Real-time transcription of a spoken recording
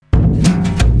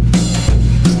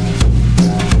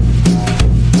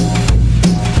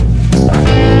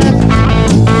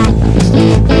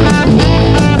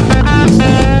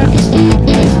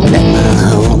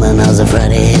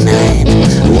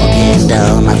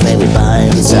baby by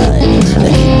inside. The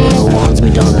keeper wants me,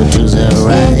 don't go to the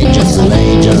right. Just a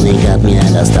late journey got me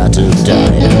and I start to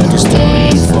die. Heard the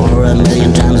story for a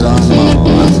million times or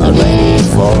more. I'm not ready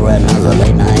for another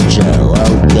late night show.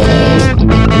 Oh, go.